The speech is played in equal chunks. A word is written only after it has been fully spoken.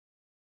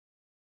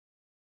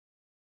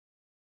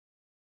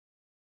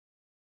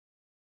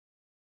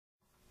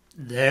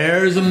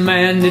There's a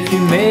man that you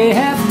may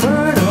have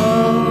heard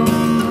of,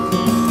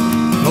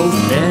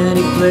 most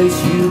any place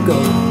you go.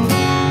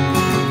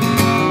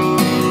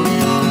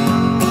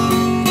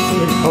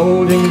 His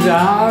holdings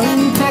are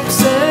in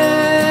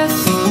Texas.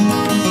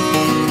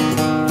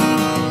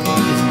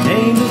 His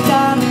name is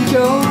Diamond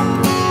Joe,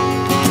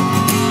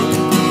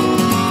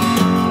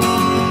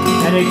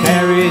 and he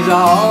carries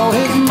all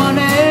his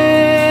money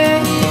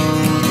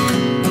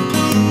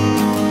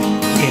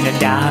in a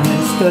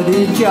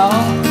diamond-studded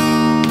jar.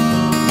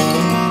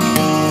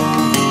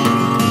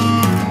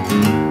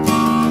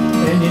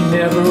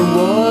 Never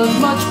was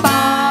much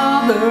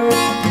bothered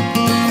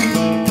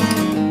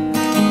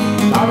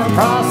by the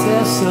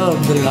process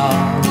of the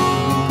law.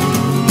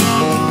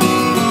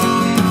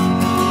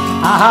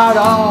 I hired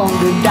all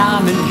the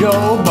Diamond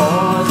Joe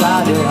boys,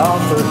 I did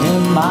offer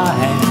him my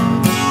hand,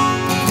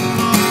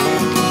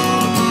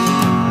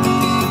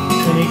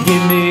 and he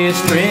gave me a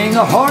string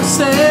of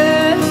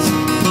horses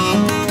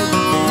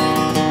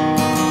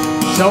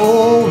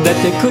so that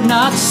they could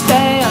not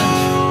stand.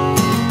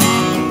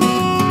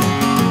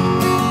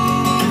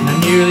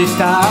 Nearly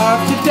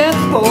starved to death,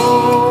 boys.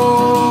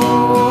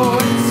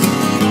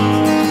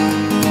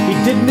 He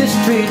did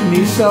mistreat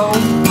me so,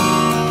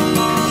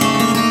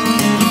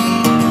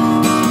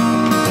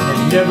 and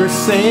never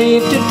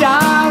saved a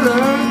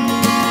dollar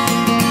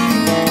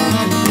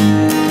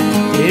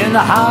in the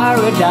hire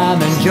of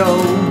Diamond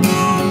Joe.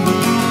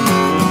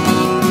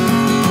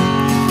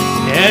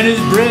 And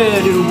his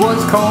bread, it was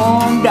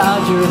corn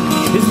dodger,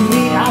 his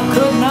meat I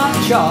could not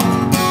chop.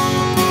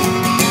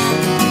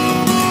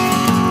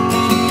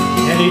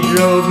 He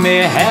drove me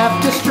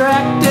half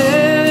distracted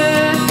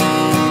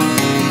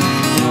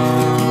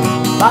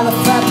by the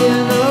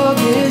flapping of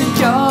his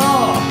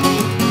jaw,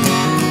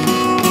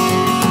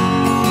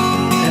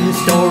 and the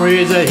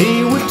stories that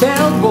he would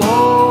tell,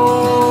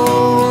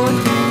 boy,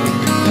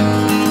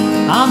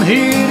 I'm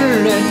here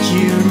to let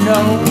you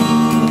know.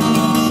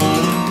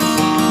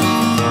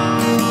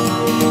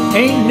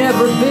 Ain't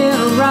never been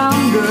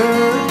around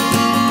her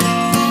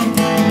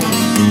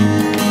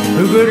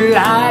who could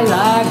lie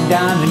like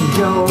Diamond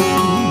Joe.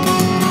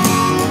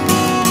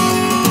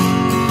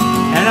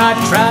 And I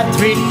tried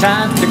 3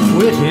 times to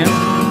quit him,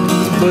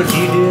 but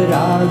he did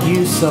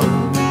argue so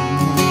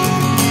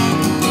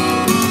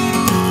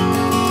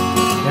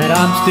that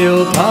I'm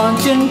still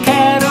punching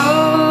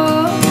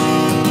cattle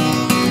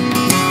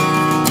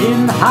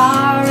in the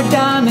hire of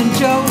Diamond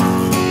Joe.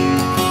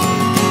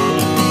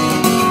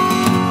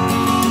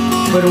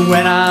 But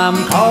when I'm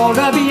called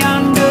up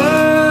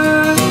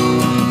yonder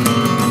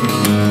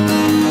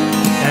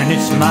and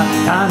it's my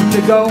time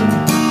to go,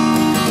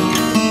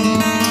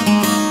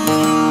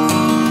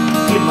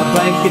 give my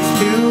blankets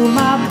to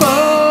my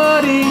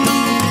buddy,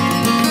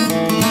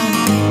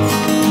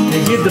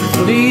 and give the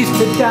fleece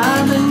to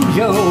Diamond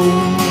Joe.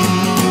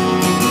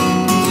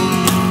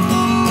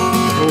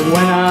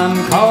 When I'm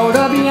called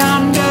up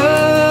yonder,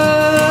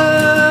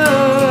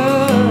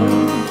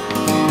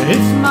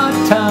 it's my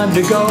time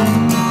to go.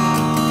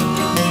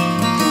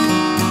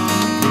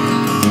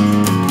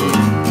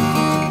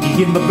 You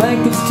give my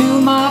blankets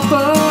to my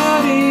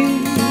buddy,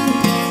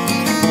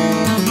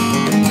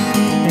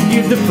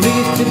 give the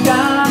fleece to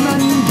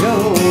Diamond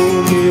Joe,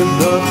 give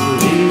the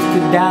fleece to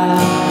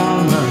Diamond.